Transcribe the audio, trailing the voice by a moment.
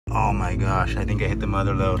Oh my gosh, I think I hit the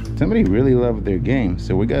mother load. Somebody really loved their game,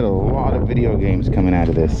 so we got a lot of video games coming out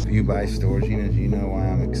of this. If you buy storage units, you know why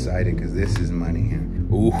I'm excited, because this is money here.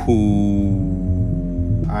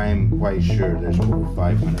 Ooh. I'm quite sure there's over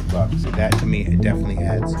 500 bucks. So that to me, it definitely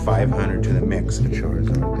adds 500 to the mix. The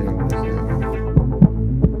Charizard there, what is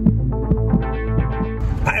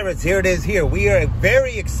that? Pirates, here it is here. We are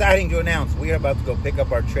very exciting to announce. We are about to go pick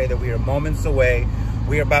up our trailer. We are moments away.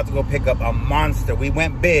 We are about to go pick up a monster. We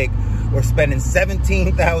went big. We're spending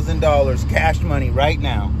 $17,000 cash money right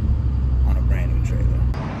now on a brand new trailer.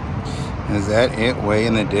 Is that it way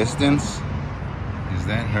in the distance? Is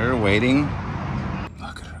that her waiting?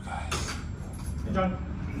 Look at her, guys. Hey, John.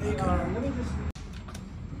 Let me just...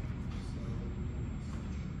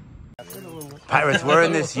 Pirates, we're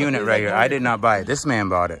in this unit right here. I did not buy it. This man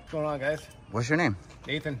bought it. What's going on, guys? What's your name?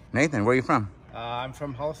 Nathan. Nathan, where are you from? I'm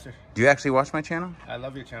from Hollister. Do you actually watch my channel? I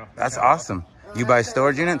love your channel. That's awesome. You buy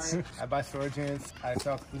storage units? I buy storage units. I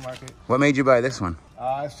sell at the flea market. What made you buy this one?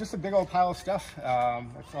 It's just a big old pile of stuff.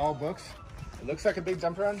 It's all books. It looks like a big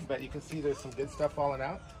jump run, but you can see there's some good stuff falling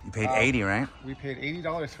out. You paid 80, right? We paid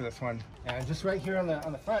 $80 for this one. And just right here on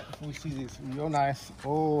the front, we see these real nice,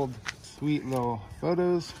 old, sweet little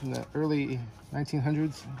photos from the early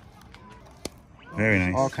 1900s. Very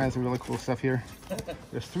nice. All kinds of really cool stuff here.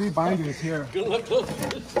 There's 3 binders here. Good luck.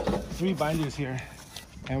 3 binders here.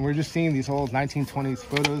 And we're just seeing these old 1920s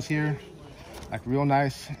photos here. Like real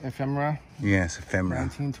nice ephemera. Yes, ephemera.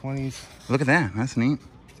 1920s. Look at that. That's neat.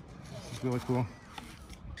 It's really cool.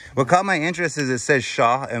 What caught my interest is it says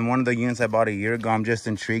Shaw, and one of the units I bought a year ago. I'm just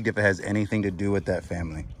intrigued if it has anything to do with that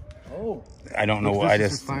family. Oh. I don't know.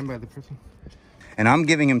 This is signed by the person. And I'm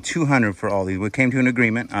giving him $200 for all these. We came to an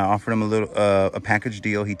agreement. I offered him a package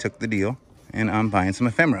deal. He took the deal, and I'm buying some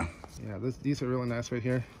ephemera. Yeah, these are really nice right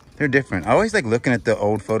here. They're different. I always like looking at the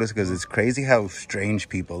old photos because it's crazy how strange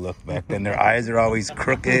people look back then. Their eyes are always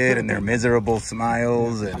crooked and they're miserable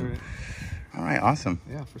smiles. And all right, awesome.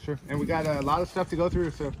 Yeah, for sure. And we got a lot of stuff to go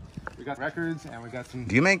through. So we got records and we got some.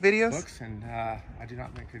 Do you make videos? Books, and I do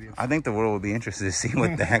not make videos. I think the world would be interested to see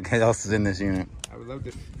what the heck else is in this unit. I would love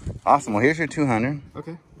to. Awesome. Well, here's your 200.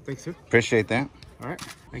 Okay. Thanks, sir. Appreciate that. All right.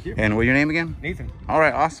 Thank you. And what's your name again? Nathan. All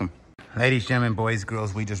right. Awesome. Ladies, gentlemen, boys,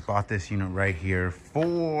 girls, we just bought this unit right here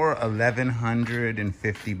for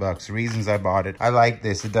 $1,150. Reasons I bought it. I like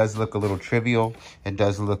this. It does look a little trivial. It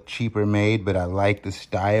does look cheaper made, but I like the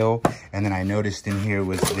style. And then I noticed in here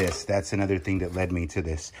was this. That's another thing that led me to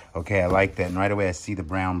this. Okay, I like that. And right away, I see the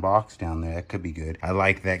brown box down there. That could be good. I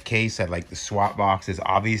like that case. I like the swap boxes.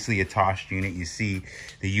 Obviously, a Tosh unit. You see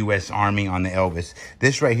the U.S. Army on the Elvis.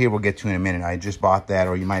 This right here we'll get to in a minute. I just bought that,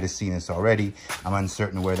 or you might have seen this already. I'm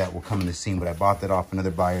uncertain where that will come in the scene, but I bought that off another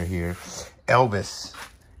buyer here. Elvis.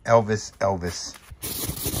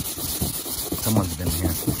 Someone's been here.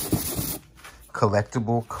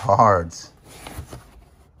 Collectible cards.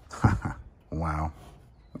 Wow.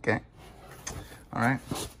 Okay. All right.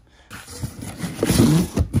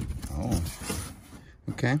 Oh.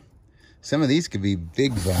 Okay. Some of these could be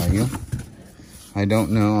big value. I don't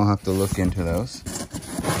know. I'll have to look into those.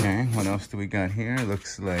 Okay, what else do we got here?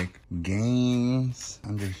 Looks like games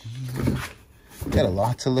under here. Got a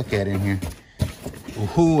lot to look at in here.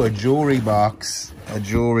 Ooh, a jewelry box. A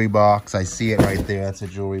jewelry box. I see it right there. That's a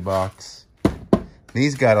jewelry box.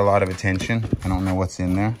 These got a lot of attention. I don't know what's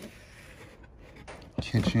in there.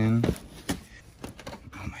 Kitchen.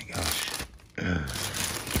 Oh my gosh. Ugh.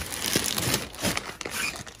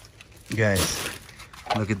 Guys,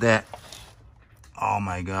 look at that. Oh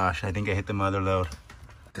my gosh, I think I hit the mother load.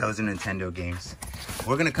 Those are Nintendo games.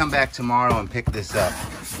 We're gonna come back tomorrow and pick this up,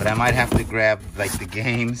 but I might have to grab like the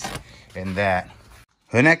games and that.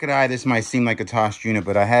 The naked eye, this might seem like a Tosh unit,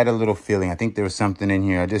 but I had a little feeling. I think there was something in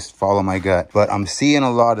here. I just follow my gut. But I'm seeing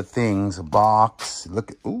a lot of things. A box.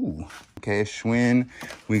 Look. Ooh. Okay, a Schwinn.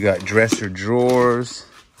 We got dresser drawers.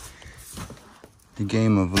 The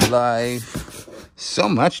Game of Life. So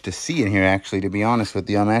much to see in here, actually, to be honest with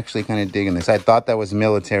you. I'm actually kind of digging this. I thought that was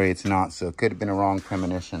military. It's not, so it could have been a wrong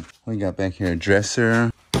premonition. We got back here a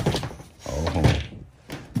dresser. Oh.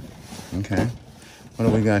 Okay. What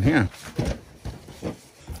do we got here?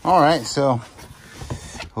 All right, so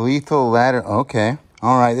lethal ladder. Okay.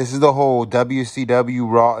 All right, this is the whole WCW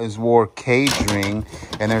Raw is War cage ring,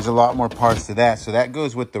 and there's a lot more parts to that. So that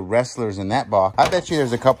goes with the wrestlers in that box. I bet you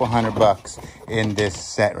there's a couple $100 in this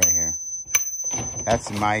set right here. That's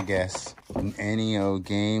my guess. NEO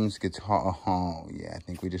games, guitar. Oh, yeah, I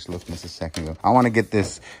think we just looked at this a second ago. I want to get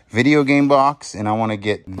this video game box, and I want to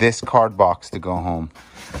get this card box to go home.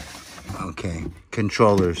 Okay,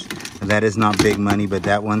 controllers. That is not big money, but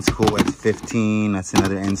that one's cool at 15. That's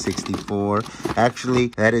another N64. Actually,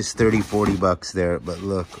 that is 30, 40 bucks there. But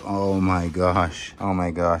look, oh my gosh. Oh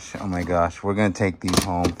my gosh. Oh my gosh. We're going to take these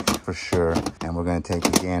home for sure. And we're going to take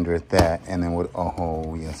a gander at that. And then what?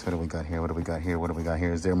 Oh, yes. What do we got here? What do we got here? What do we got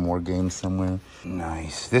here? Is there more games somewhere?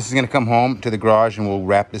 Nice. This is going to come home to the garage and we'll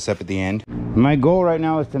wrap this up at the end. My goal right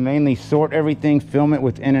now is to mainly sort everything, film it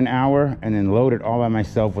within an hour, and then load it all by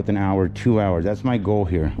myself within an hour, 2 hours. That's my goal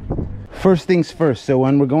here. First things first, so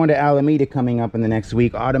when we're going to Alameda coming up in the next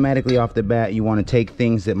week, automatically off the bat, you want to take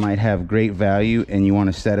things that might have great value and you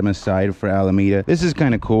want to set them aside for Alameda. This is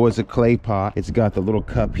kind of cool. It's a clay pot. It's got the little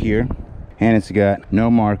cup here. And it's got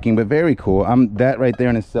no marking, but very cool. That right there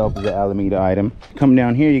in itself is an Alameda item. Come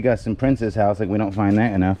down here, you got some Princess House. Like, we don't find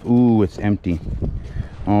that enough. Ooh, it's empty.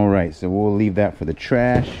 All right, so we'll leave that for the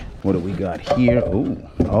trash. What do we got here? Ooh,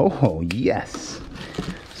 oh, yes.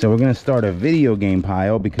 So we're gonna start a video game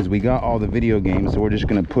pile because we got all the video games. So we're just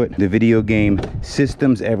gonna put the video game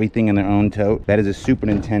systems, everything in their own tote. That is a Super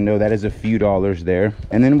Nintendo. That is a few dollars there.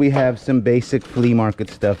 And then we have some basic flea market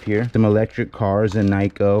stuff here. Some electric cars and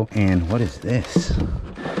Nyko. And what is this?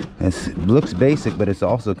 This looks basic, but it's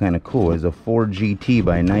also kind of cool. It's a Ford GT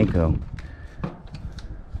by Nyko.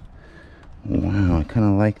 Wow, I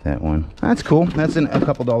kind of like that one. That's cool. That's a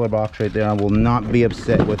couple dollar box right there. I will not be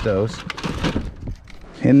upset with those.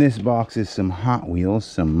 In this box is some Hot Wheels,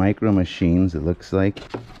 some Micro Machines, it looks like.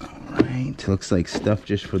 All right, looks like stuff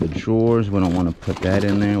just for the drawers. We don't want to put that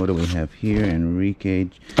in there. What do we have here? Enrique.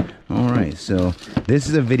 All right, so this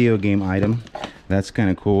is a video game item. That's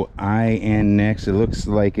kind of cool. INX. It looks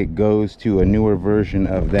like it goes to a newer version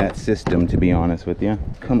of that system, to be honest with you.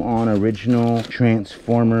 Come on, original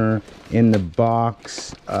Transformer in the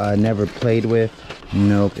box. Never played with.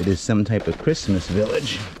 Nope, it is some type of Christmas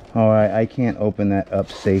village. All right, I can't open that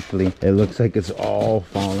up safely. It looks like it's all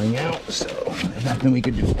falling out, so there's nothing we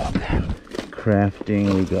could do about that.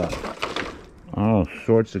 Crafting, we got all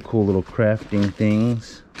sorts of cool little crafting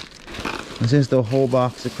things. This is the whole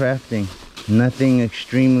box of crafting. Nothing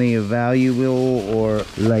extremely valuable or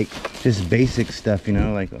like just basic stuff, you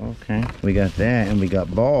know, like, okay. We got that, and we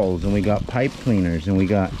got balls, and we got pipe cleaners, and we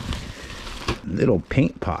got little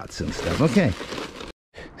paint pots and stuff. Okay.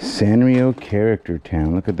 Sanrio Character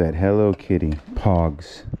Town. Look at that. Hello Kitty.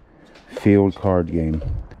 Pogs. Field card game.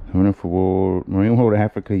 Wonderful Marine World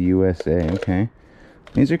Africa USA. Okay.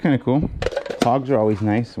 These are kind of cool. Pogs are always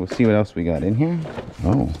nice. We'll see what else we got in here.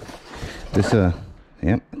 Oh. This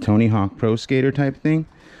yep, Tony Hawk Pro Skater type thing.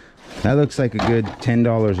 That looks like a good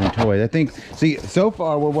 $10 in toys. I think, see, so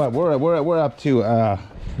far we're what? We're up to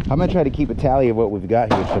I'm gonna try to keep a tally of what we've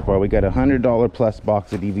got here so far. We got a $100 plus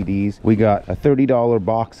box of DVDs. We got a $30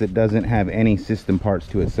 box that doesn't have any system parts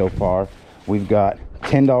to it so far. We've got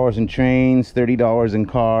 $10 in trains, $30 in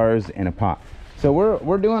cars, and a pot. So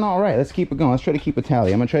we're doing all right. Let's keep it going. Let's try to keep a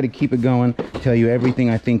tally. I'm gonna try to keep it going, tell you everything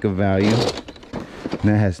I think of value. And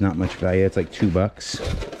that has not much value. It's like $2.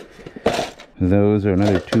 Those are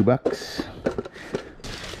another $2.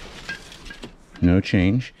 No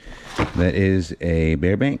change. That is a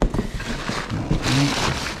Bear Bank. Right.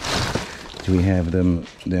 Do we have them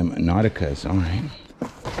Nauticas? All right.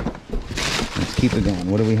 Let's keep it going.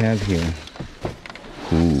 What do we have here?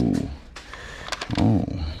 Ooh. Oh,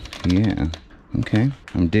 yeah. Okay.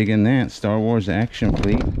 I'm digging that. Star Wars Action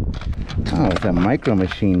Fleet. Oh, it's a Micro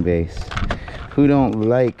Machine base. Who don't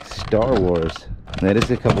like Star Wars? That is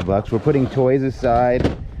a couple bucks. We're putting toys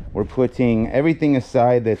aside. We're putting everything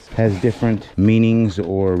aside that has different meanings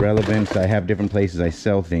or relevance. I have different places I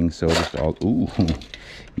sell things, so just all, ooh,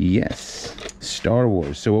 yes, Star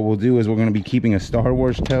Wars. So what we'll do is we're gonna be keeping a Star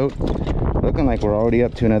Wars tote. Looking like we're already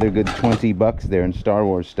up to another good 20 bucks there in Star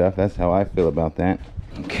Wars stuff. That's how I feel about that.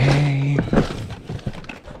 Okay.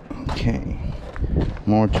 Okay.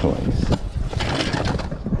 More toys.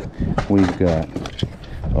 We've got,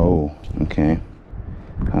 oh, okay.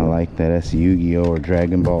 I like that. That's Yu-Gi-Oh! Or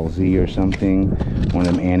Dragon Ball Z or something. One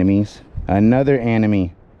of them animes. Another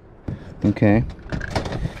anime. Okay.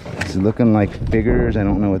 It's looking like figures. I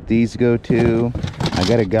don't know what these go to. I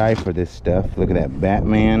got a guy for this stuff. Look at that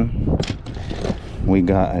Batman. We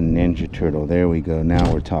got a Ninja Turtle. There we go.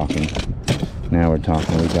 Now we're talking. Now we're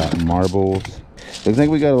talking. We got marbles. Looks like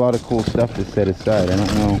we got a lot of cool stuff to set aside. I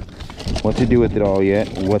don't know what to do with it all yet.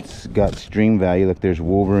 What's got stream value? Look, there's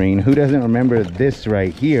Wolverine. Who doesn't remember this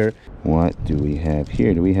right here? What do we have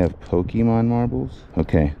here? Do we have Pokemon marbles?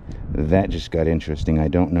 Okay, that just got interesting. I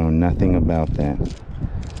don't know nothing about that.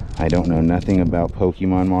 I don't know nothing about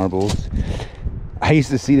Pokemon marbles. I used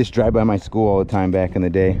to see this drive by my school all the time back in the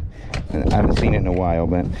day. I haven't seen it in a while,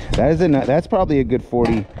 but that's probably a good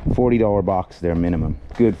 $40 box there minimum.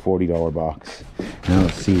 Good $40 box. Now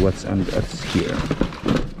let's see what's under us here.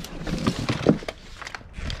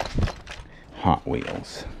 Hot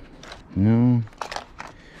Wheels. No,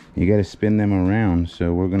 you got to spin them around,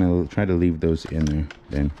 so we're gonna try to leave those in there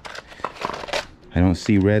then. I don't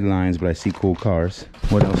see red lines, but I see cool cars.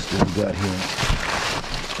 What else do we got here?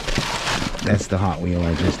 That's the Hot Wheel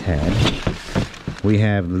I just had. We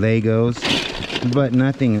have Legos, but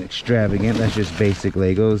nothing extravagant. That's just basic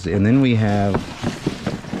Legos. And then we have,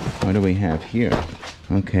 what do we have here?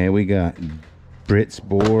 Okay, we got Brits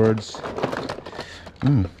boards.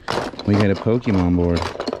 Oh, we got a Pokemon board.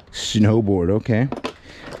 Snowboard, okay.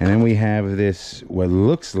 And then we have this, what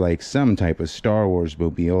looks like some type of Star Wars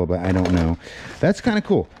mobile, but I don't know. That's kind of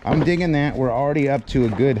cool. I'm digging that. We're already up to a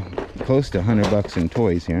good, close to 100 bucks in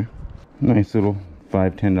toys here. Nice little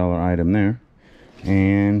 $5, $10 item there.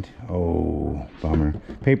 And, oh, bummer.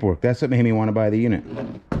 Paperwork. That's what made me want to buy the unit.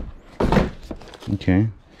 Okay.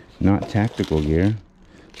 Not tactical gear.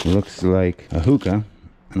 Looks like a hookah.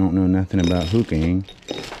 I don't know nothing about hookahing.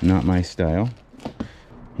 Not my style.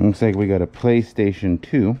 Looks like we got a PlayStation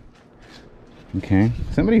 2. Okay.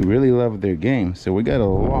 Somebody really loved their game. So we got a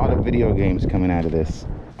lot of video games coming out of this.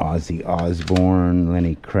 Ozzy Osbourne,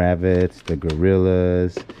 Lenny Kravitz, the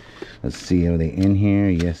Gorillas. Let's see, are they in here?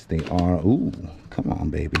 Yes, they are. Ooh, come on,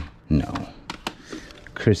 baby. No.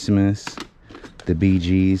 Christmas, the Bee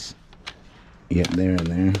Gees. Yep, they're in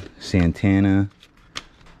there. Santana.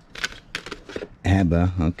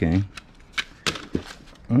 ABBA, okay.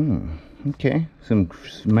 Okay, some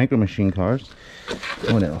Micro Machine cars.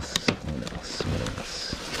 What else? What else? What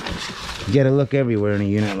else? You gotta look everywhere in a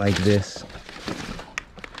unit like this.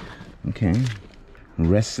 Okay.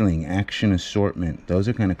 Wrestling action assortment. Those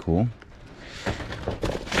are kind of cool.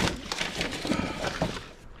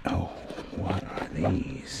 Oh, what are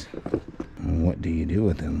these? What do you do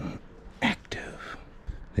with them? Active.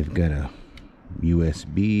 They've got a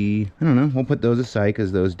USB. I don't know. We'll put those aside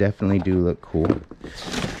because those definitely do look cool.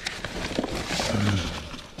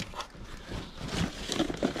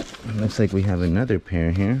 Looks like we have another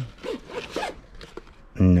pair here.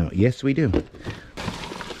 No. Yes, we do.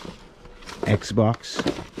 Xbox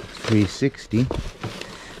 360.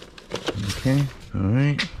 Okay, all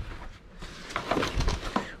right.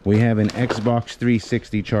 We have an Xbox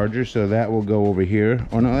 360 charger, so that will go over here.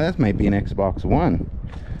 Oh no, that might be an Xbox One.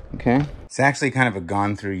 Okay. It's actually kind of a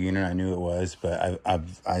gone through unit. I knew it was, but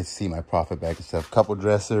I see my profit back and stuff. Couple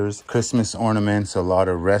dressers, Christmas ornaments, a lot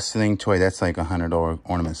of wrestling toy. That's like $100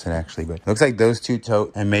 ornament set actually, but looks like those two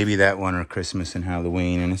tote and maybe that one are Christmas and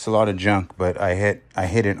Halloween. And it's a lot of junk, but I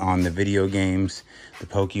hit it on the video games, the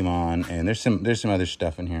Pokemon, and there's some other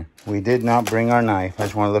stuff in here. We did not bring our knife. I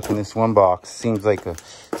just want to look in this one box. Seems like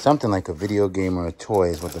something like a video game or a toy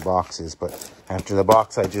is what the box is, but after the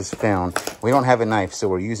box I just found, we don't have a knife, so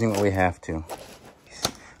we're using what we have to.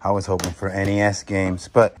 I was hoping for NES games,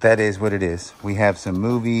 but that is what it is. We have some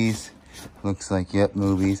movies. Looks like, yep,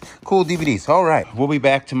 movies. Cool DVDs. All right, we'll be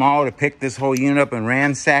back tomorrow to pick this whole unit up and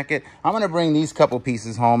ransack it. I'm going to bring these couple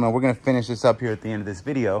pieces home, and we're going to finish this up here at the end of this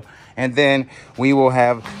video, and then we will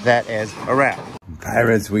have that as a wrap.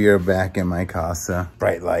 Pirates, we are back in my casa.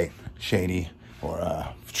 Bright light, shady, or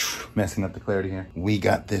messing up the clarity here. We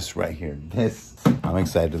got this right here. I'm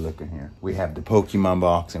excited to look in here. We have the Pokemon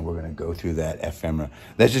box, and we're going to go through that ephemera.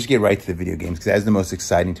 Let's just get right to the video games, because that's the most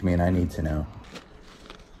exciting to me, and I need to know.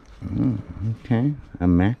 Okay, a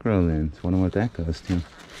macro lens. Wonder what that goes to.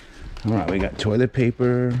 All right, we got toilet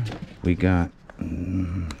paper. We got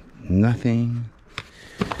nothing.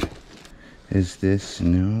 Is this?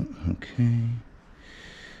 No. Okay.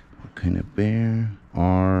 What kind of bear?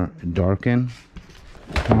 Darken.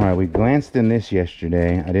 All right, we glanced in this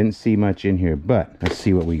yesterday. I didn't see much in here, but let's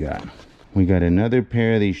see what we got. We got another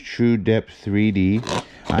pair of these True Depth 3D.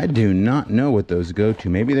 I do not know what those go to.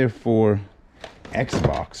 Maybe they're for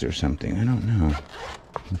Xbox or something. I don't know.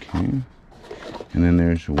 Okay. And then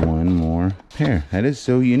there's one more pair. That is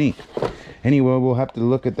so unique. Anyway, we'll have to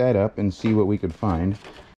look at that up and see what we could find.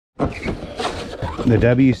 The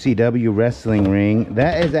WCW wrestling ring.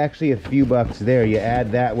 That is actually a few bucks there. You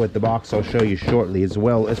add that with the box I'll show you shortly as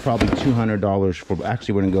well. It's probably $200 for,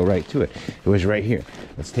 actually we're gonna go right to it. It was right here.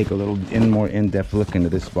 Let's take a little more in-depth look into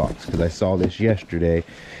this box, because I saw this yesterday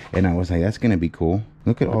and I was like, that's gonna be cool.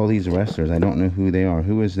 Look at all these wrestlers. I don't know who they are.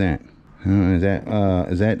 Who is that?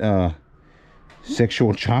 Is that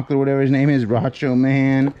Sexual Chocolate, whatever his name is? Macho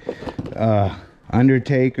Man,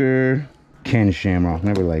 Undertaker, Ken Shamrock.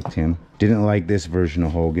 Never liked him. Didn't like this version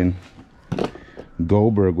of Hogan.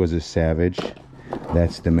 Goldberg was a savage.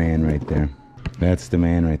 That's the man right there. That's the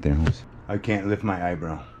man right there. I can't lift my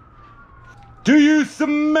eyebrow. Do you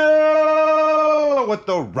smell what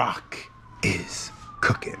The Rock is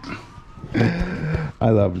cooking? I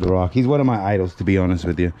love The Rock. He's one of my idols, to be honest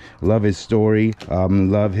with you. Love his story.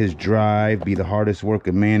 Love his drive. Be the hardest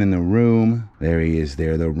working man in the room. There he is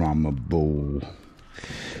there, the Rama Bull.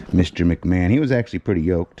 Mr. McMahon. He was actually pretty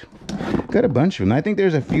yoked. Got a bunch of them. I think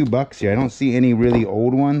there's a few bucks here. I don't see any really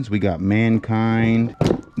old ones. We got Mankind.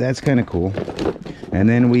 That's kind of cool. And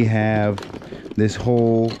then we have this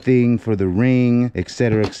whole thing for the ring,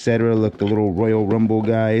 etc., etc. Look, the little Royal Rumble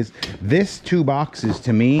guys. This 2 boxes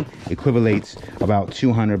to me equivalates about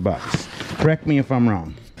 200 bucks. Correct me if I'm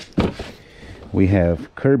wrong. We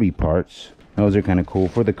have Kirby parts. Those are kind of cool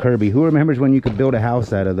for the Kirby. Who remembers when you could build a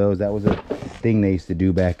house out of those? That was a thing they used to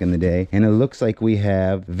do back in the day. And it looks like we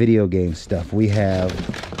have video game stuff. We have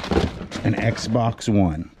an Xbox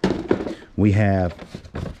One. We have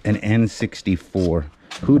an N64.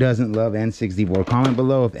 Who doesn't love N64? Comment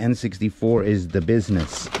below if N64 is the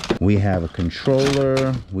business. We have a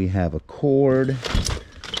controller. We have a cord.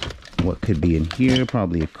 What could be in here?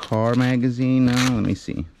 Probably a car magazine. No, let me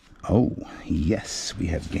see. Oh, yes, we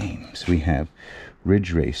have games. We have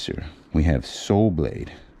Ridge Racer. We have Soul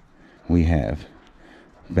Blade. We have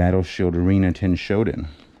Battleshield Arena Tenshoden.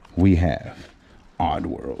 We have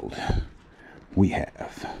Oddworld. We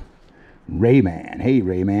have Rayman. Hey,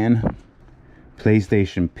 Rayman.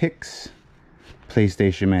 PlayStation Picks.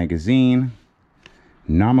 PlayStation Magazine.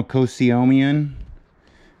 Namco Siomian.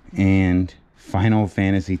 And Final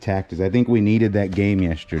Fantasy Tactics. I think we needed that game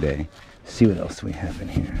yesterday. Let's see what else we have in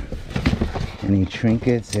here. Any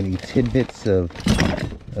trinkets, any tidbits of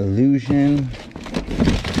illusion.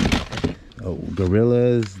 Oh,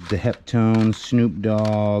 Gorillas, the Heptones, Snoop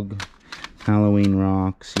Dogg, Halloween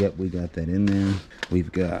Rocks. Yep, we got that in there.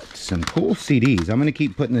 We've got some cool CDs. I'm gonna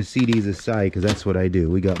keep putting the CDs aside because that's what I do.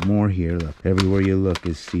 We got more here. Look, everywhere you look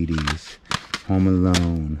is CDs. Home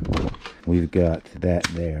Alone. We've got that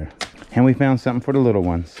there. And we found something for the little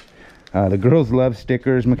ones. The girls love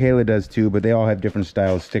stickers. Michaela does too, but they all have different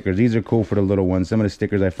style of stickers. These are cool for the little ones. Some of the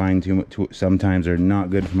stickers I find sometimes are not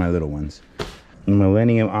good for my little ones.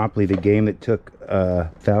 Millennium Opley, the game that took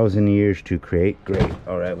 1,000 years to create. Great.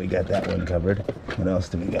 All right, we got that one covered. What else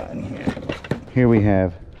do we got in here? Here we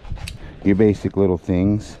have your basic little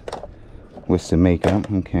things with some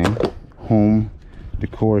makeup. Okay. Home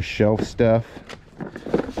decor shelf stuff.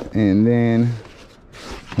 And then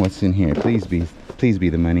what's in here? Please be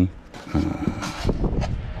the money.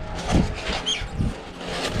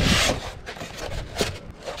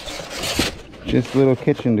 Just little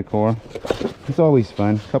kitchen decor. It's always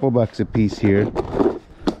fun. Couple bucks a piece here.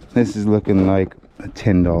 This is looking like a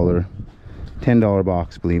 $10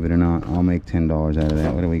 box, believe it or not. I'll make $10 out of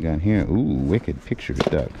that. What do we got here? Ooh,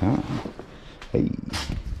 wickedpictures.com. Hey,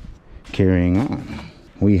 carrying on.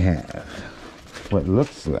 We have what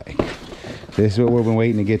looks like, this is what we've been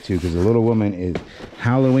waiting to get to because the little woman is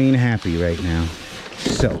Halloween happy right now.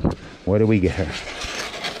 So, what do we get her?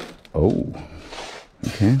 Oh,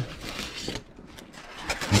 okay.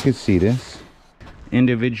 I could see this.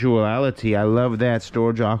 Individuality. I love that.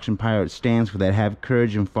 Storage Auction Pirate stands for that. Have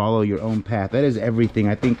courage and follow your own path. That is everything.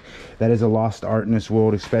 I think that is a lost art in this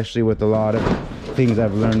world, especially with a lot of things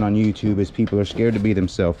I've learned on YouTube, is people are scared to be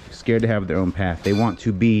themselves, scared to have their own path. They want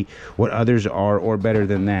to be what others are or better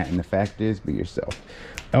than that. And the fact is, be yourself.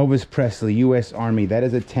 Elvis Presley, U.S. Army. That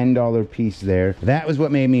is a $10 piece there. That was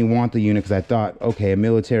what made me want the unit because I thought, okay, a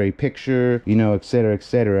military picture, you know, etc.,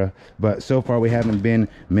 etc. But so far we haven't been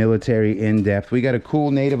military in depth. We got a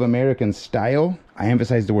cool Native American style. I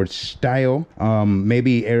emphasize the word style.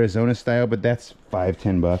 Maybe Arizona style, but that's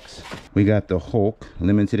 $5-10 bucks. We got the Hulk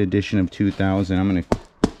limited edition of 2000. I'm gonna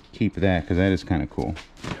keep that because that is kind of cool.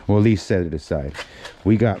 Well, at least set it aside.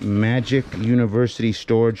 We got Magic University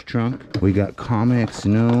storage trunk. We got comics.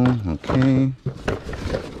 No. Okay.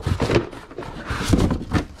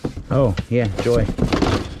 Oh, yeah, Joy.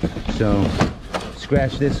 So,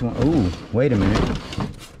 scratch this one. Ooh, wait a minute.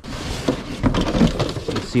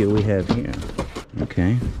 Let's see what we have here.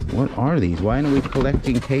 Okay. What are these? Why are we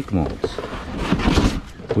collecting cake molds?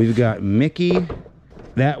 We've got Mickey.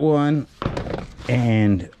 That one.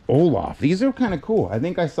 And Olaf. These are kind of cool. I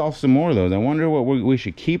think I saw some more of those. I wonder what we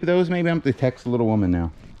should keep those. Maybe I'm going to text the little woman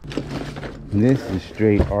now. This is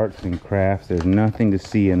straight arts and crafts. There's nothing to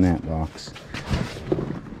see in that box.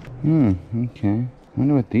 Okay. I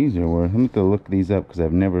wonder what these are worth. I'm going to have to look these up because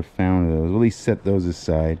I've never found those. We'll at least set those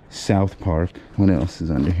aside. South Park. What else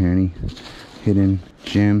is under here? Any hidden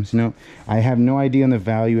gems? No. I have no idea on the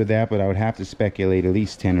value of that, but I would have to speculate at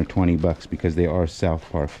least 10 or 20 bucks because they are South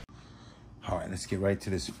Park. All right, let's get right to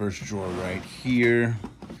this first drawer right here.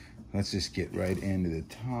 Let's just get right into the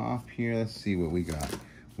top here. Let's see what we got.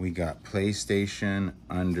 We got PlayStation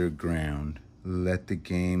Underground. Let the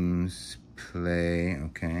games play,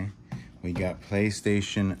 okay. We got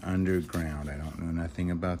PlayStation Underground. I don't know nothing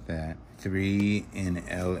about that. 3 in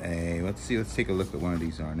LA. Let's see, let's take a look at one of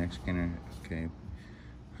these. Our next scanner, okay.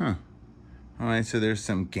 Huh. All right, so there's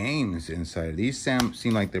some games inside. These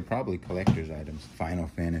seem like they're probably collector's items. Final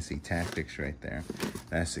Fantasy Tactics right there.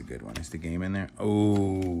 That's a good one. Is the game in there?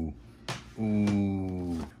 Oh,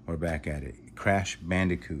 ooh. We're back at it. Crash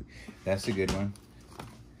Bandicoot. That's a good one.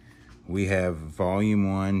 We have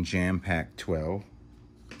Volume 1, Jam Pack 12.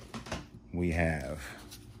 We have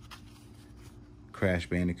Crash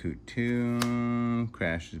Bandicoot 2.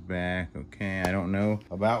 Crash is back. Okay, I don't know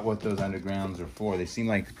about what those undergrounds are for. They seem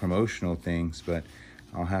like promotional things, but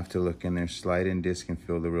I'll have to look in there. Slide in disc and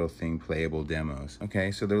fill the real thing. Playable demos.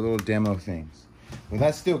 Okay, so they're little demo things. Well,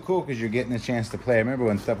 that's still cool because you're getting a chance to play. I remember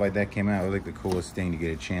when stuff like that came out, it was like the coolest thing to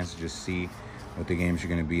get a chance to just see what the games are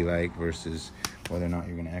going to be like versus whether or not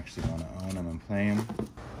you're going to actually want to own them and play them.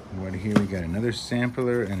 Right here we got another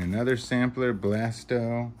sampler and another sampler.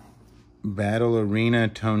 Blasto. Battle Arena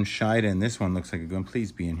Tone Shiden. This one looks like a good one.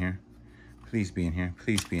 Please be in here. Please be in here.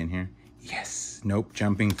 Please be in here. Yes. Nope.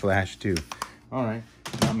 Jumping Flash 2. All right.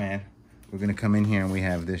 Not mad. We're going to come in here and we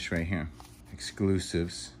have this right here.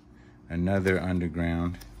 Exclusives. Another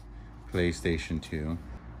Underground. PlayStation 2.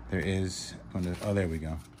 There is... Oh, there we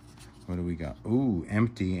go. What do we got? Ooh,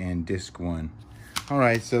 Empty and Disc 1. All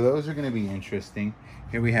right. So those are going to be interesting.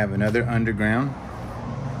 Here we have another Underground.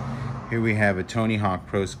 Here we have a Tony Hawk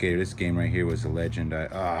Pro Skater. This game right here was a legend.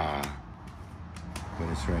 But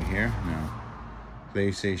it's right here. No.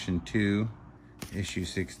 PlayStation 2, issue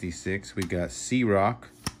 66. We got C-Rock.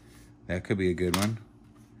 That could be a good one.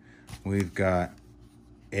 We've got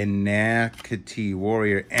Enactee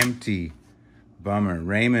Warrior Empty. Bummer.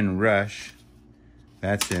 Rayman Rush.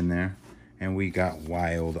 That's in there. And we got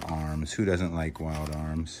Wild Arms. Who doesn't like Wild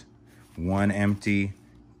Arms? 1 empty.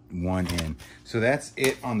 1 in. So that's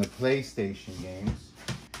it on the PlayStation games.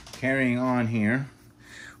 Carrying on here.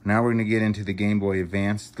 Now we're going to get into the Game Boy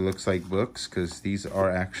Advance looks like books because these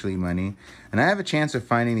are actually money. And I have a chance of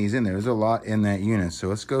finding these in there. There's a lot in that unit. So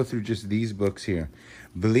let's go through just these books here.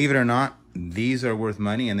 Believe it or not, these are worth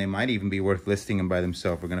money and they might even be worth listing them by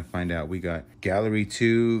themselves. We're going to find out. We got Gallery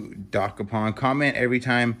 2, Dokapon. Comment every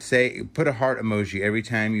time. Put a heart emoji every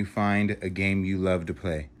time you find a game you love to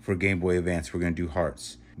play. For Game Boy Advance, we're going to do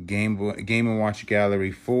hearts. Game & Watch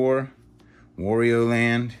Gallery 4, Wario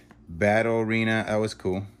Land, Battle Arena, that was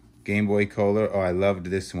cool. Game Boy Color, oh, I loved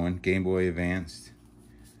this one. Game Boy Advanced,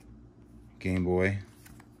 Game Boy.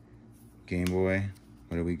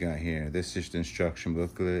 What do we got here? This is just instruction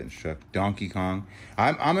booklet. Donkey Kong.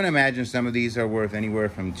 I'm gonna imagine some of these are worth anywhere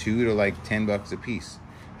from $2 to like $10 a piece.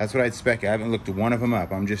 That's what I'd expect. I haven't looked one of them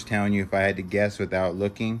up. I'm just telling you if I had to guess without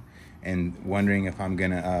looking and wondering if I'm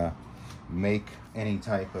gonna make any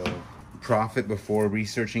type of profit before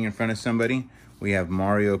researching in front of somebody. We have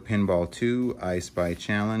Mario Pinball 2, I Spy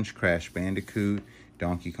Challenge, Crash Bandicoot,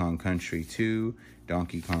 Donkey Kong Country 2,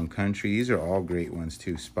 Donkey Kong Country. These are all great ones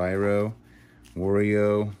too. Spyro,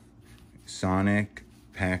 Wario, Sonic,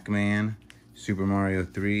 Pac-Man, Super Mario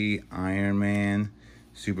 3, Iron Man,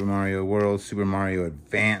 Super Mario World, Super Mario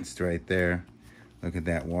Advanced right there. Look at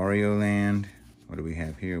that, Wario Land. What do we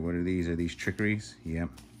have here? What are these? Are these trickeries? Yep.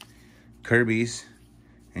 Kirby's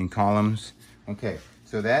and columns. Okay,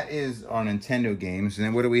 so that is our Nintendo games. And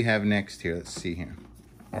then what do we have next here? Let's see here.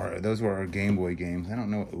 Those were our Game Boy games. I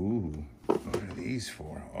don't know. Ooh, what are these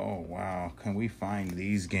for? Oh, wow. Can we find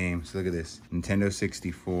these games? Look at this. Nintendo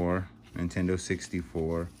 64, Nintendo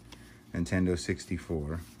 64, Nintendo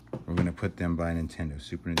 64. We're going to put them by Nintendo.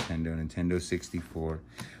 Super Nintendo, Nintendo 64.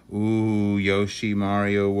 Ooh, Yoshi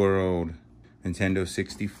Mario World. Nintendo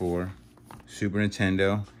 64, Super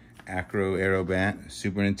Nintendo. Acro Aerobat,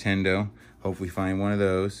 Super Nintendo. Hopefully find one of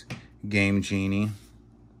those. Game Genie.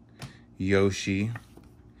 Yoshi.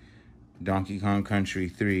 Donkey Kong Country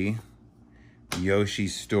 3.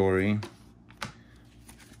 Yoshi's Story.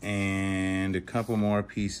 And a couple more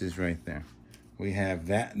pieces right there. We have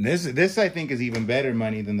that. This I think is even better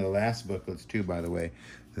money than the last booklets too, by the way.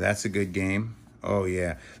 That's a good game. Oh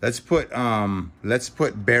yeah. Let's put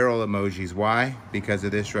barrel emojis. Why? Because of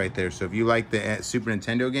this right there. So if you like the Super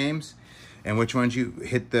Nintendo games, and which ones you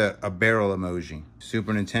hit a barrel emoji.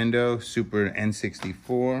 Super Nintendo, Super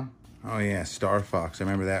N64. Oh yeah, Star Fox. I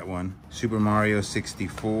remember that one. Super Mario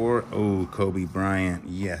 64. Oh, Kobe Bryant.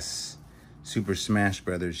 Yes. Super Smash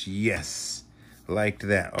Brothers. Yes. liked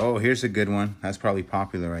that. Oh, here's a good one. That's probably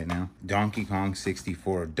popular right now. Donkey Kong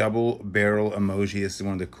 64. Double barrel emoji. This is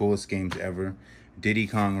one of the coolest games ever. Diddy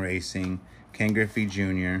Kong Racing. Ken Griffey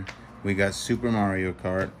Jr. We got Super Mario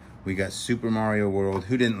Kart. We got Super Mario World.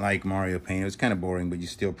 Who didn't like Mario Paint? It was kind of boring, but you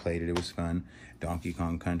still played it. It was fun. Donkey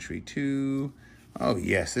Kong Country 2. Oh,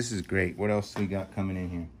 yes. This is great. What else we got coming in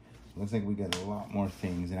here? Looks like we got a lot more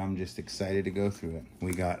things, and I'm just excited to go through it.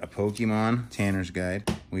 We got a Pokemon Tanner's Guide.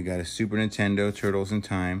 We got a Super Nintendo Turtles in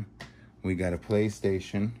Time. We got a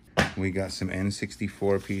PlayStation. We got some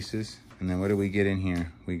N64 pieces. And then what do we get in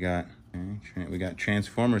here? We got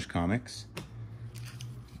Transformers comics.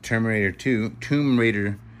 Terminator 2. Tomb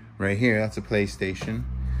Raider right here. That's a PlayStation.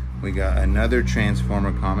 We got another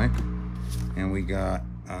Transformer comic. And we got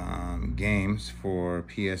games for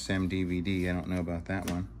PSM DVD. I don't know about that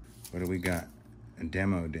one. What do we got? A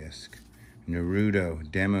demo disc. Naruto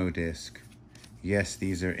demo disc. Yes,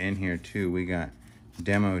 these are in here too. We got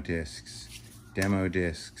demo discs. Demo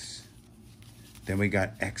discs. Then we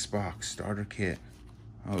got Xbox starter kit.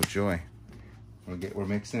 Oh joy. We're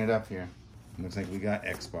mixing it up here. Looks like we got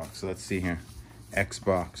Xbox. So let's see here.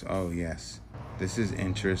 Xbox. Oh yes. This is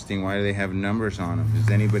interesting. Why do they have numbers on them?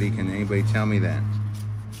 Can anybody tell me that?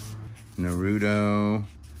 Naruto,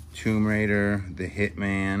 Tomb Raider, The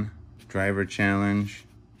Hitman, Driver Challenge,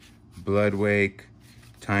 Blood Wake,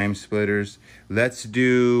 Time Splitters. Let's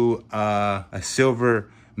do a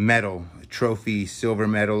silver medal trophy, silver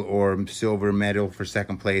medal, or silver medal for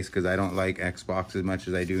second place, because I don't like Xbox as much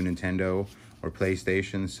as I do Nintendo or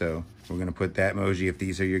PlayStation. So we're gonna put that emoji. If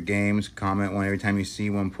these are your games, comment one every time you see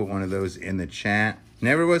one. Put one of those in the chat.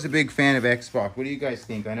 Never was a big fan of Xbox. What do you guys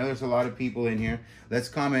think? I know there's a lot of people in here. Let's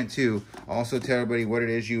comment too. Also tell everybody what it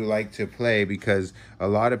is you like to play, because a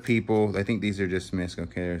lot of people, I think these are just missed.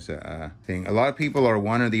 Okay, there's a thing. A lot of people are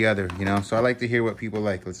one or the other, you know? So I like to hear what people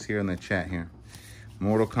like. Let's hear in the chat here.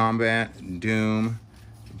 Mortal Kombat, Doom,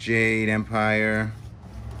 Jade Empire,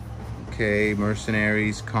 okay,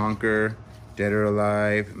 Mercenaries, Conquer, Dead or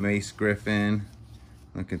Alive, Mace Griffin.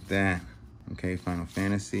 Look at that. Okay, Final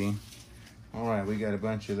Fantasy. All right, we got a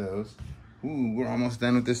bunch of those. Ooh, we're almost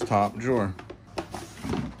done with this top drawer.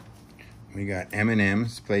 We got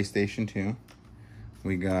M&M's, PlayStation 2.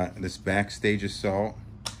 We got this Backstage Assault.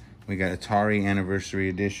 We got Atari Anniversary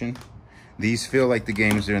Edition. These feel like the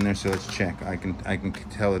games are in there, so let's check. I can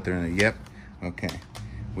tell that they're in there. Yep. Okay.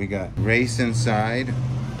 We got Race Inside,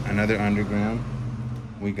 another Underground.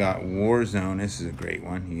 We got Warzone. This is a great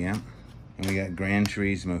one. Yeah. And we got Gran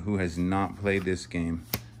Turismo. Who has not played this game?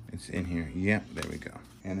 It's in here. Yep, there we go.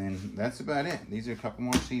 And then that's about it. These are a couple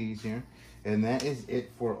more CDs here. And that is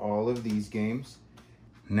it for all of these games.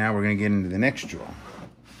 Now we're going to get into the next drawer.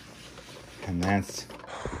 And that's,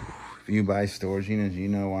 if you buy storage units, you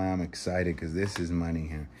know why I'm excited, because this is money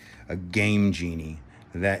here. A Game Genie.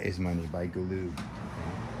 That is money by Galoob.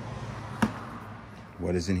 Okay.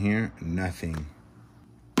 What is in here? Nothing.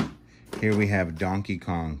 Here we have Donkey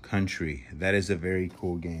Kong Country. That is a very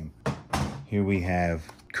cool game. Here we have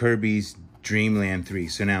Kirby's Dream Land 3.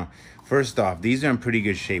 So now, first off, these are in pretty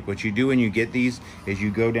good shape. What you do when you get these is you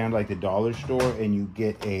go down to like the dollar store and you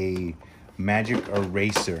get a magic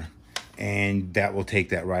eraser, and that will take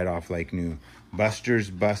that right off like new. Buster's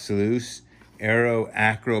Bust Loose, Aero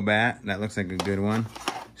Acrobat. That looks like a good one.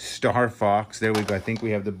 Star Fox. There we go. I think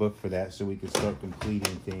we have the book for that, so we can start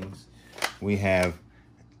completing things. We have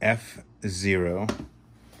F-Zero.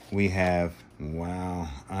 We have, wow,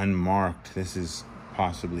 Unmarked. This is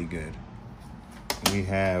possibly good. We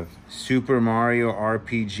have Super Mario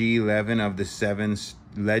RPG Legend of the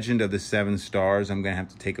Seven Stars. I'm gonna have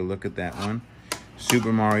to take a look at that one.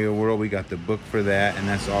 Super Mario World, we got the book for that, and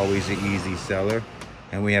that's always an easy seller.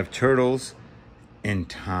 And we have Turtles in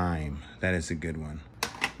Time. That is a good one.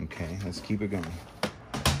 Okay, let's keep it going.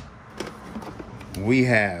 We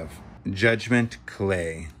have Judgment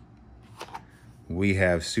Clay. We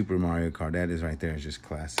have Super Mario Kart. That is right there. It's just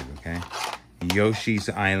classic, okay? Yoshi's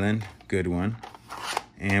Island. Good one.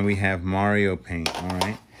 And we have Mario Paint. All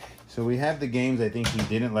right. So we have the games I think he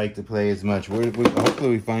didn't like to play as much. Hopefully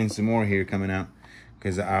we find some more here coming out,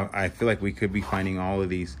 because I feel like we could be finding all of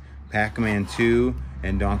these. Pac-Man 2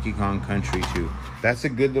 and Donkey Kong Country 2. That's a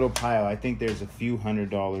good little pile. I think there's a few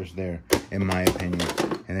 $100s there, in my opinion.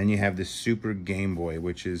 And then you have the Super Game Boy,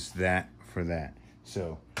 which is that for that.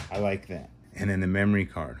 So I like that. And then the memory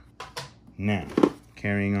card. Now,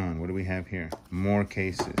 carrying on. What do we have here? More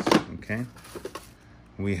cases, okay?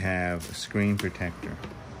 We have a screen protector.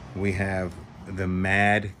 We have the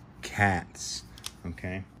Mad Cats,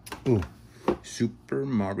 okay? Ooh, Super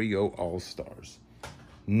Mario All-Stars.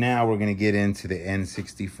 Now we're gonna get into the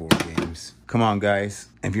N64 games. Come on, guys.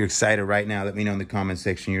 If you're excited right now, let me know in the comment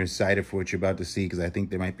section you're excited for what you're about to see, because I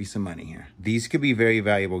think there might be some money here. These could be very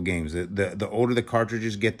valuable games. The older the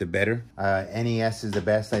cartridges get, the better. NES is the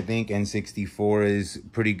best, I think. N64 is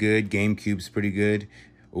pretty good. GameCube's pretty good.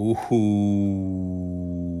 Ooh,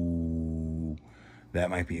 that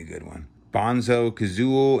might be a good one. Bonzo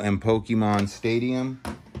Kazooie and Pokemon Stadium.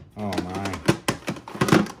 Oh my.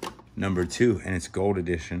 Number 2, and it's gold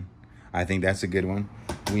edition. I think that's a good one.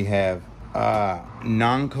 We have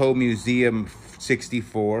Namco Museum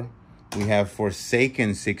 64. We have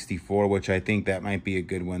Forsaken 64, which I think that might be a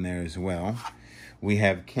good one there as well. We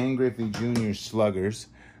have Ken Griffey Jr. Sluggers.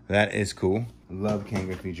 That is cool. Love Ken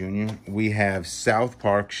Griffey Jr. We have South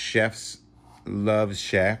Park Chef's Love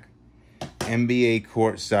Shack. NBA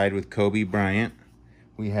Courtside with Kobe Bryant.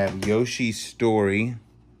 We have Yoshi's Story.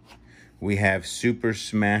 We have Super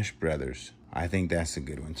Smash Brothers. I think that's a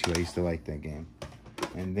good one too. I used to like that game.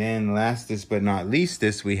 And then lastest but not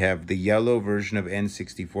leastest, we have the yellow version of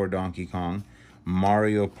N64 Donkey Kong,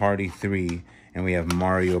 Mario Party 3, and we have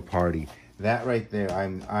Mario Party. That right there,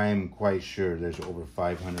 I'm quite sure there's over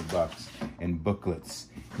 500 bucks in booklets.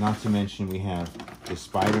 Not to mention we have the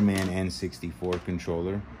Spider-Man N64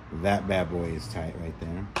 controller. That bad boy is tight right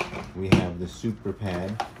there. We have the Super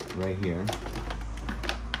Pad right here.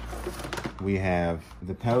 We have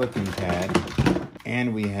the Pelican Pad,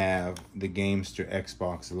 and we have the Gamester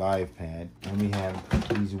Xbox Live Pad, and we have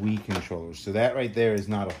these Wii controllers. So that right there is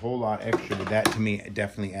not a whole lot extra, but that to me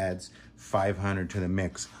definitely adds 500 to the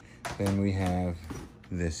mix. Then we have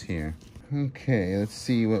this here. Okay, let's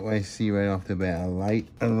see what I see right off the bat. A light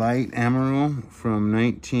Amaral from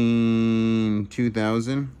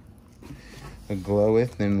 2000. A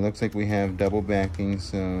Glowith, and it looks like we have double backing,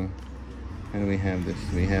 so how do we have this?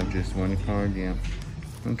 We have just one card, yeah.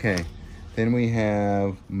 Okay, then we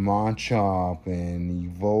have Machop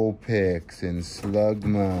and Vulpix and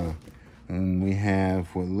Slugma. And we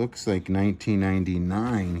have what looks like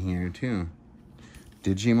 1999 here too.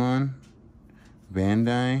 Digimon,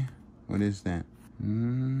 Bandai, what is that?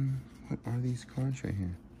 What are these cards right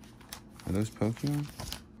here? Are those Pokemon?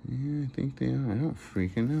 Yeah, I think they are. I don't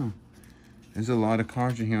freaking know. There's a lot of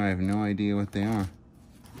cards in here. I have no idea what they are.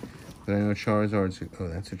 But I know Charizard's... Oh,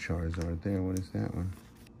 that's a Charizard there. What is that one?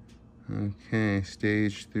 Okay,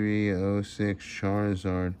 Stage 3, 06,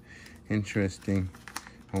 Charizard. Interesting.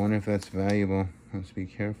 I wonder if that's valuable. Let's be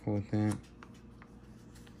careful with that.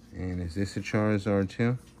 And is this a Charizard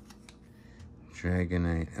too?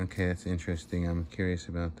 Dragonite. Okay, that's interesting. I'm curious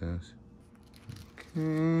about those.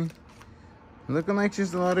 Okay. Looking like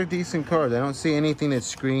just a lot of decent cards. I don't see anything that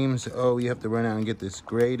screams, oh, you have to run out and get this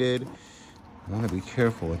graded. I want to be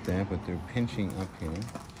careful with that, but they're pinching up here.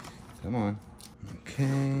 Come on.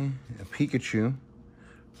 Okay, a Pikachu.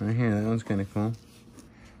 Right here, that one's kind of cool.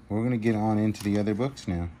 We're going to get on into the other books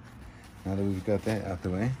now. Now that we've got that out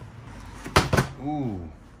the way. Ooh.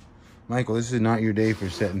 Michael, this is not your day for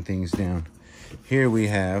setting things down. Here we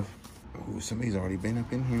have... Ooh, somebody's already been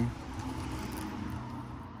up in here.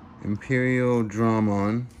 Imperial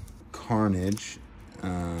Dramon, Carnage.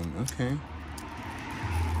 Okay.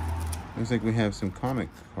 Looks like we have some comic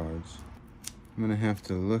cards. I'm gonna have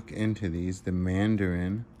to look into these. The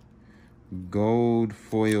Mandarin, Gold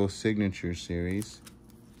Foil Signature Series.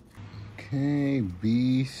 Okay,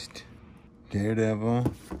 Beast,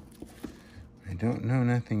 Daredevil. I don't know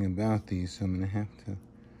nothing about these, so I'm gonna have to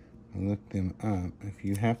look them up. If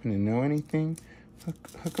you happen to know anything,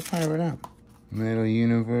 hook a pirate up. Metal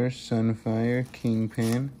Universe, Sunfire,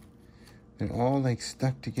 Kingpin. They're all like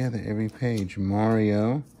stuck together every page.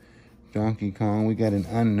 Mario, Donkey Kong. We got an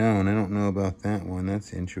unknown. I don't know about that one.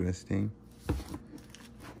 That's interesting.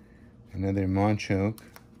 Another Machoke.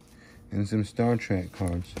 And some Star Trek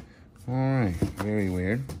cards. Alright, very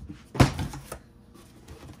weird.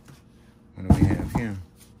 What do we have here?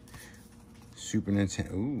 Super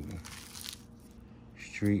Nintendo. Ooh.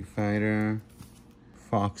 Street Fighter.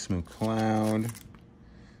 Fox McCloud,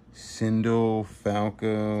 Sindel,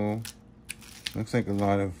 Falco. Looks like a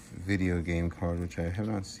lot of video game cards, which I have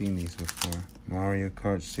not seen these before. Mario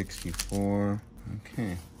Kart 64.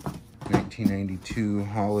 Okay. 1992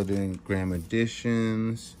 hologram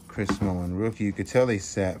editions. Chris Mullin rookie. You could tell they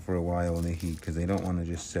sat for a while in the heat because they don't want to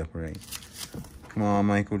just separate. Come on,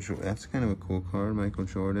 Michael Jordan. That's kind of a cool card. Michael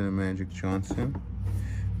Jordan and Magic Johnson.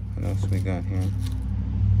 What else we got here?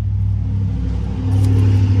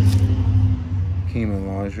 Kima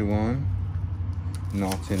Olajuwon,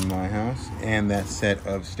 Not in My House, and that set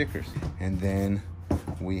of stickers. And then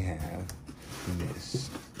we have this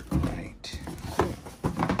right here,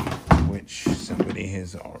 which somebody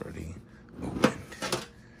has already opened.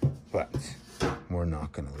 But we're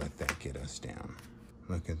not gonna let that get us down.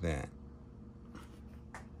 Look at that.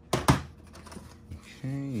 Okay,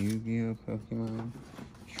 Yu-Gi-Oh! Pokemon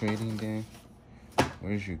trading deck.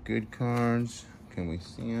 Where's your good cards? Can we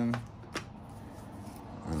see them?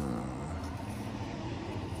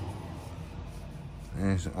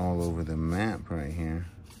 There's all over the map right here.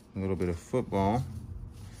 A little bit of football,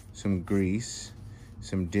 some Grease,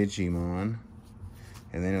 some Digimon,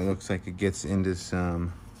 and then it looks like it gets into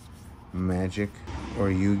some Magic or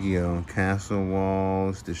Yu-Gi-Oh! Castle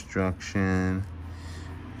Walls, Destruction.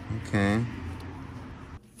 Okay.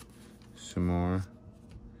 Some more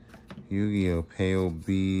Yu-Gi-Oh! Pale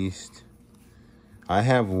Beast. I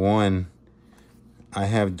have one. I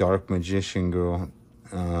have Dark Magician Girl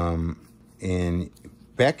in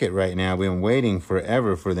Beckett right now. We've been waiting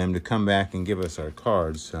forever for them to come back and give us our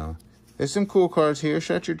cards. So there's some cool cards here.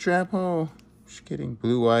 Shut your trap hole. Just kidding.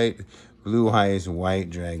 Blue Eyes White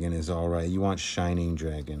Dragon is all right. You want Shining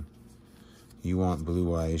Dragon. You want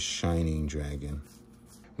Blue Eyes Shining Dragon.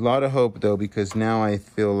 A lot of hope though, because now I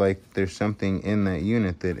feel like there's something in that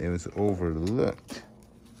unit that it was overlooked.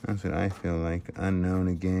 That's what I feel like. Unknown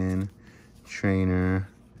again. Trainer.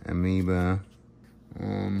 Amoeba.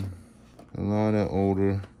 A lot of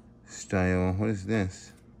older style. What is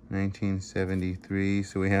this? 1973.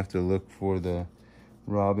 So we have to look for the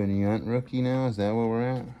Robin Yount rookie now. Is that where we're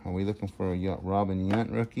at? Are we looking for a Robin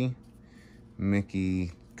Yount rookie?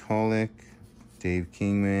 Mickey Kolek. Dave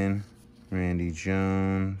Kingman. Randy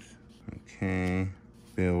Jones. Okay.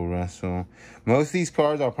 Bill Russell. Most of these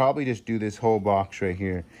cards, I'll probably just do this whole box right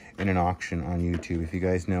here in an auction on YouTube. If you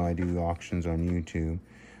guys know, I do auctions on YouTube.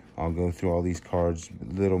 I'll go through all these cards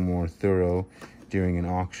a little more thorough during an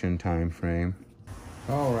auction time frame.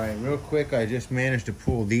 All right, real quick, I just managed to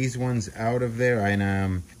pull these ones out of there.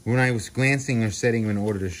 And when I was glancing or setting them in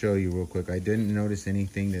order to show you real quick, I didn't notice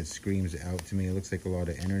anything that screams out to me. It looks like a lot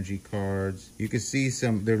of energy cards. You can see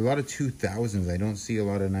there are a lot of 2000s. I don't see a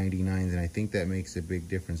lot of 99s, and I think that makes a big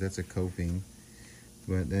difference. That's a coping,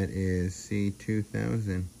 but that is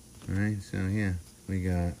C2000. All right, so yeah, we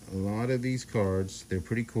got a lot of these cards. They're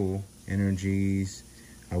pretty cool. Energies.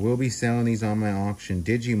 I will be selling these on my auction.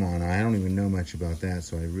 Digimon, I don't even know much about that,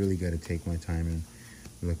 so I really got to take my time and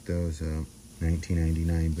look those up.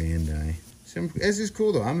 1999 Bandai. This is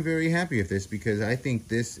cool though. I'm very happy with this because I think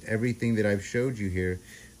everything that I've showed you here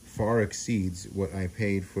far exceeds what I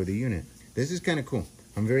paid for the unit. This is kind of cool.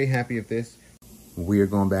 I'm very happy with this. We are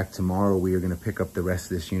going back tomorrow. We are going to pick up the rest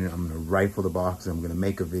of this unit. I'm going to rifle the box. I'm going to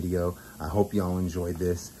make a video. I hope y'all enjoyed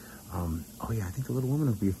this. Oh yeah, I think the little woman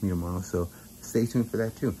will be with me tomorrow, so stay tuned for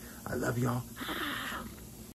that too. I love y'all.